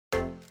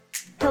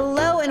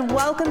and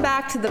welcome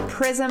back to the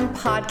PRISM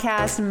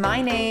podcast.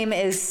 My name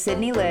is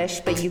Sydney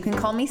Lish, but you can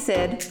call me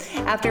Sid.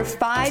 After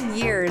 5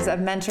 years of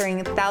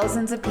mentoring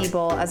thousands of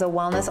people as a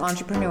wellness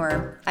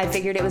entrepreneur, I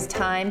figured it was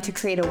time to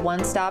create a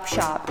one-stop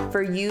shop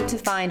for you to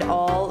find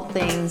all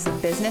things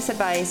business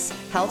advice,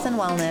 health and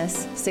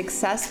wellness,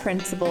 success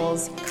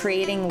principles,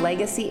 creating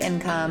legacy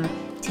income,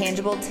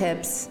 tangible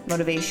tips,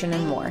 motivation,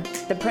 and more.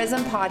 The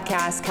PRISM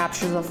podcast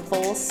captures a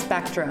full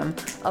spectrum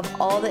of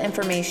all the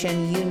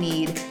information you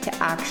need to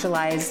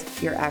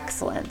actualize your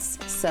excellence.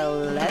 So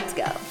let's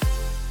go.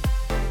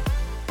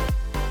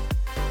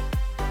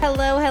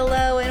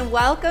 Hello, and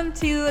welcome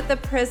to the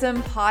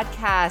PRISM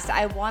podcast.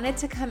 I wanted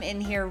to come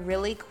in here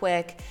really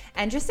quick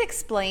and just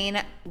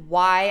explain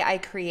why I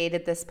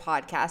created this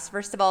podcast.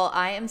 First of all,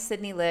 I am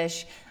Sydney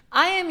Lish.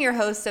 I am your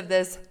host of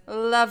this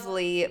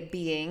lovely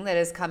being that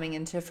is coming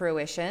into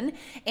fruition,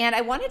 and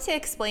I wanted to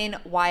explain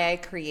why I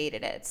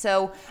created it.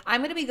 So I'm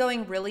going to be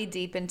going really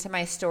deep into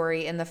my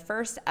story in the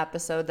first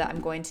episode that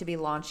I'm going to be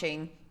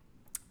launching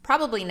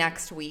probably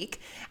next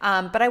week.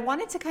 But I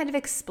wanted to kind of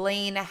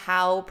explain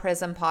how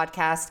PRISM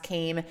podcast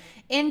came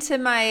into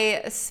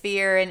my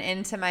sphere and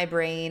into my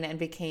brain and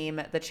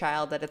became the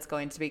child that it's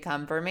going to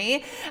become for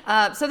me.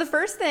 So the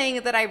first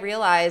thing that I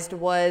realized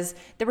was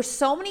there were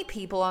so many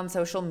people on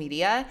social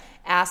media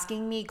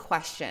asking me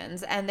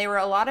questions, and there were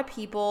a lot of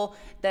people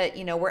that,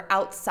 were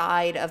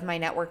outside of my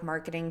network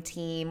marketing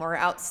team or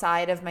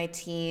outside of my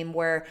team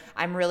where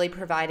I'm really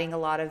providing a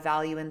lot of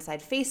value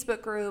inside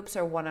Facebook groups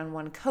or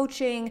one-on-one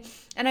coaching.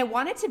 And I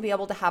wanted to be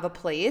able to have a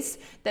place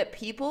that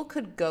people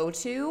could go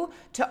to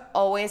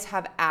always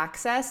have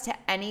access to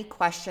any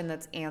question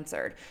that's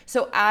answered.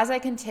 So as I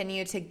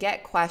continue to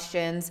get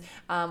questions,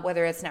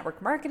 whether it's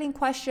network marketing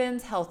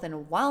questions, health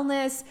and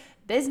wellness,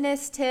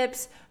 business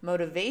tips,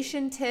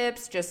 motivation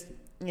tips, just,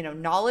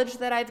 knowledge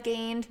that I've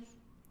gained,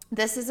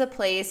 this is a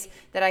place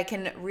that I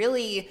can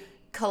really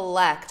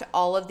collect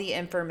all of the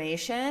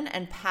information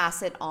and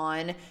pass it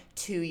on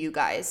to you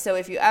guys. So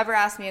if you ever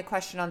ask me a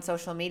question on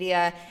social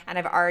media and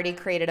I've already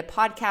created a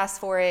podcast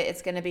for it,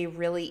 it's going to be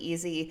really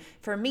easy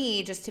for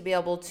me just to be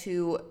able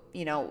to,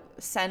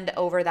 send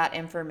over that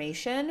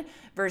information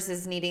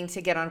versus needing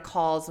to get on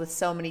calls with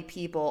so many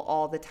people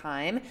all the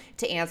time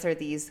to answer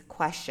these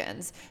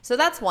questions. So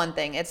that's one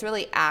thing. It's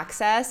really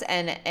access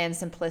and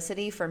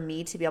simplicity for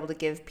me to be able to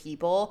give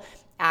people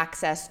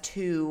access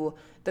to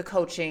the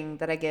coaching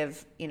that I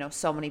give,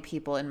 so many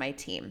people in my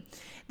team.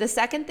 The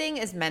second thing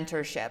is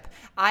mentorship.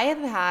 I have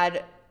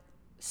had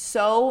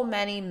so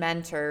many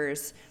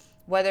mentors,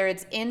 whether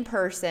it's in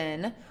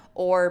person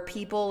or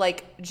people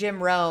like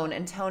Jim Rohn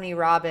and Tony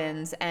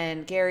Robbins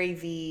and Gary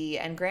Vee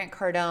and Grant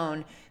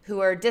Cardone, who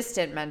are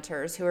distant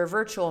mentors, who are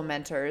virtual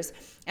mentors.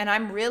 And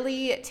I'm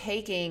really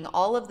taking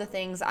all of the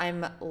things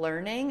I'm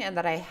learning and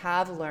that I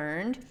have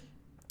learned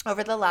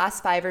over the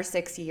last 5 or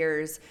 6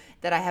 years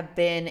that I have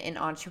been in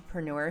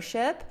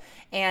entrepreneurship.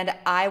 And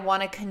I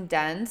want to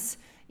condense,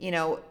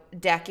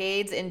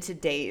 decades into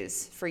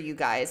days for you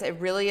guys.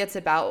 It's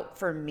about,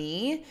 for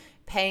me,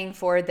 paying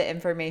forward the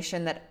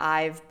information that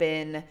I've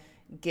been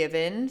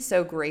given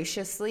so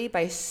graciously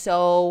by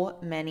so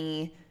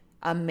many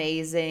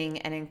amazing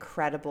and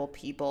incredible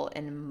people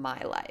in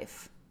my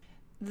life.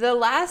 The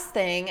last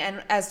thing,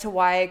 and as to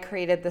why I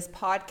created this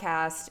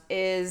podcast,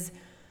 is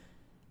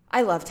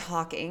I love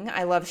talking.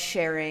 I love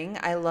sharing.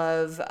 I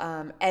love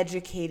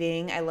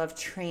educating. I love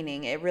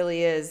training. It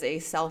really is a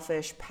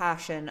selfish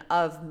passion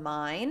of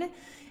mine.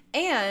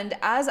 And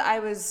as I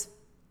was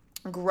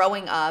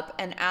growing up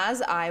and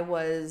as I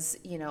was,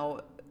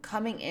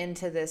 coming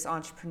into this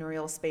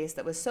entrepreneurial space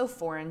that was so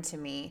foreign to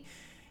me,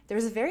 there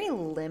was a very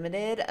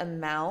limited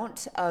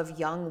amount of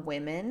young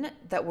women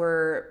that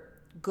were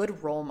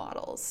good role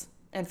models.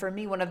 And for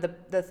me, one of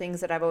the things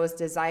that I've always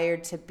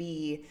desired to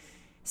be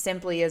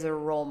simply as a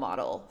role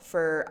model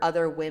for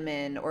other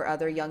women or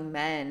other young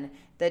men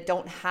that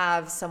don't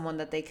have someone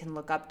that they can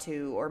look up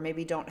to, or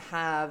maybe don't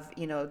have,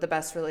 the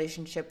best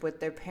relationship with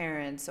their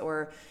parents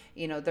or,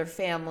 their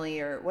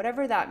family or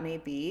whatever that may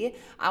be.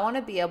 I want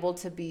to be able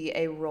to be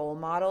a role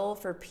model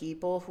for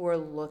people who are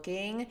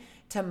looking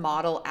to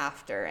model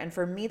after. And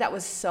for me, that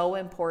was so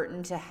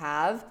important to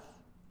have,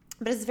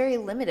 but it's very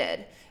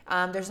limited.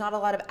 There's not a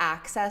lot of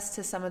access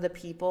to some of the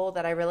people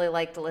that I really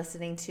liked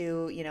listening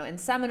to, in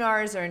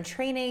seminars or in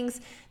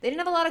trainings. They didn't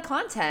have a lot of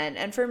content.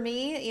 And for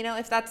me,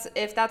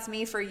 if that's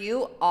me for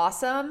you,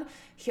 awesome.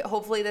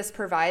 Hopefully this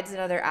provides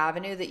another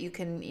avenue that you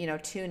can,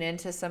 tune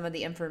into some of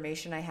the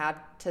information I have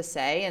to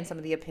say and some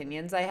of the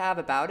opinions I have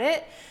about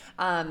it.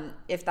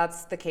 If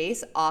that's the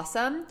case,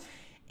 awesome.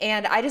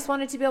 And I just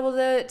wanted to be able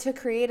to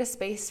create a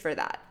space for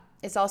that.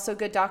 It's also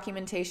good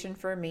documentation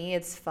for me.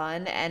 It's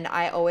fun. And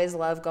I always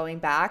love going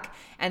back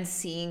and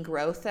seeing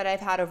growth that I've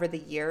had over the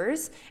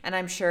years. And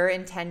I'm sure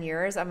in 10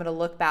 years, I'm going to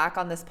look back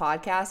on this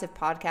podcast, if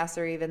podcasts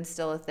are even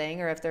still a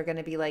thing, or if they're going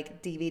to be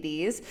like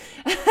DVDs,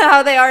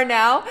 how they are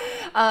now.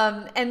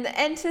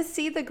 And to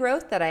see the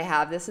growth that I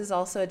have. This is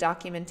also a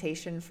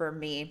documentation for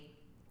me.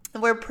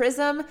 Where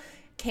PRISM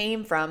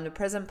came from, the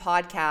PRISM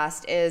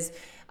podcast, is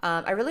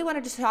I really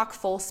wanted to talk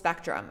full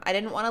spectrum. I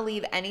didn't want to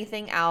leave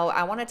anything out.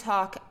 I want to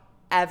talk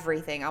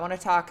everything. I want to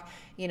talk,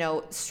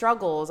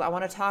 struggles. I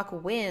want to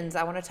talk wins.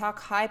 I want to talk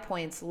high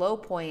points, low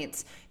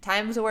points,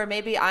 times where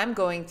maybe I'm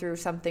going through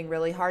something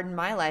really hard in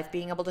my life,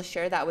 being able to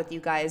share that with you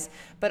guys,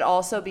 but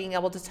also being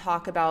able to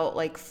talk about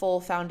like full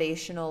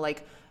foundational,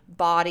 like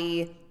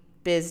body,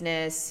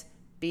 business,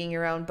 being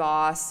your own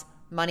boss,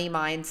 money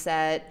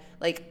mindset,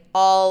 like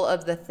all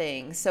of the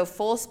things. So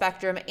full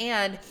spectrum.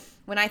 And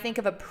when I think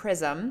of a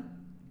prism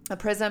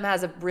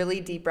has a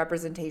really deep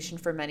representation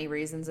for many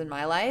reasons in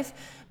my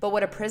life. But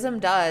what a prism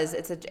does,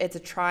 it's a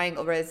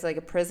triangle, right? It's like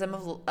a prism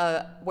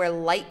of where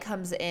light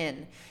comes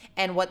in.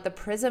 And what the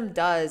prism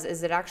does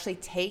is it actually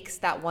takes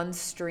that one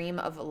stream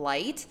of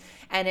light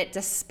and it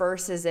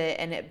disperses it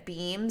and it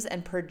beams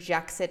and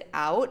projects it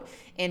out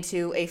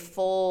into a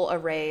full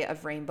array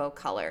of rainbow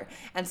color.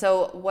 And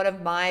so one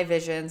of my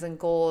visions and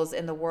goals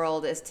in the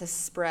world is to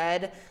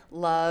spread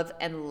love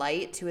and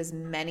light to as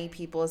many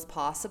people as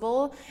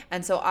possible.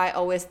 And so I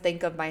always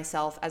think of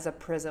myself as a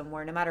prism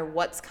where no matter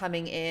what's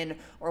coming in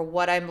or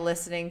what I'm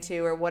listening to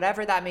or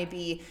whatever that may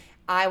be,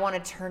 I want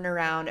to turn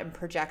around and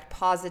project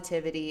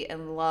positivity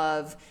and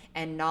love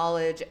and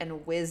knowledge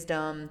and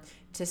wisdom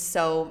to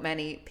so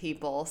many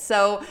people.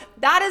 So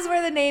that is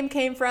where the name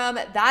came from.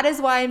 That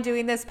is why I'm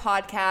doing this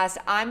podcast.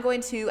 I'm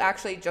going to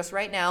actually just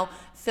right now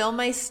film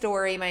my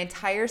story, my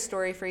entire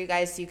story for you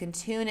guys so you can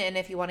tune in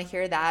if you want to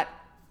hear that.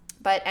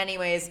 But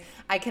anyways,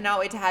 I cannot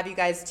wait to have you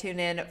guys tune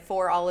in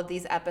for all of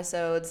these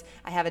episodes.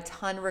 I have a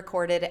ton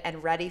recorded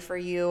and ready for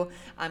you.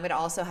 I'm going to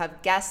also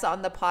have guests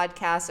on the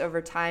podcast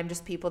over time,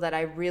 just people that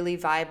I really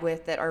vibe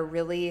with that are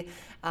really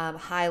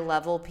high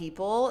level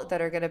people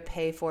that are going to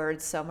pay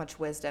forward so much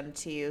wisdom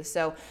to you.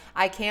 So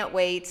I can't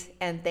wait.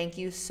 And thank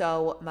you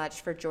so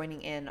much for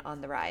joining in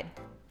on the ride.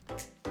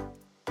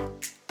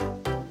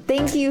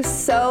 Thank you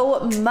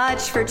so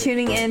much for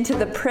tuning in to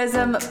the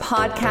PRISM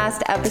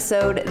podcast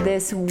episode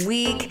this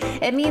week.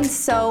 It means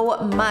so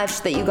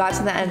much that you got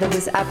to the end of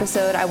this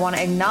episode. I want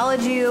to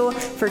acknowledge you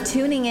for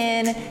tuning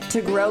in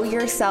to grow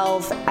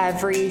yourself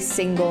every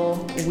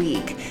single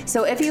week.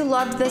 So if you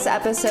loved this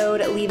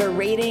episode, leave a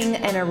rating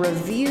and a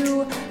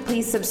review.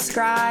 Please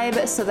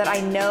subscribe so that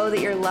I know that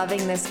you're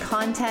loving this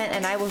content,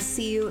 and I will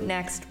see you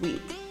next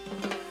week.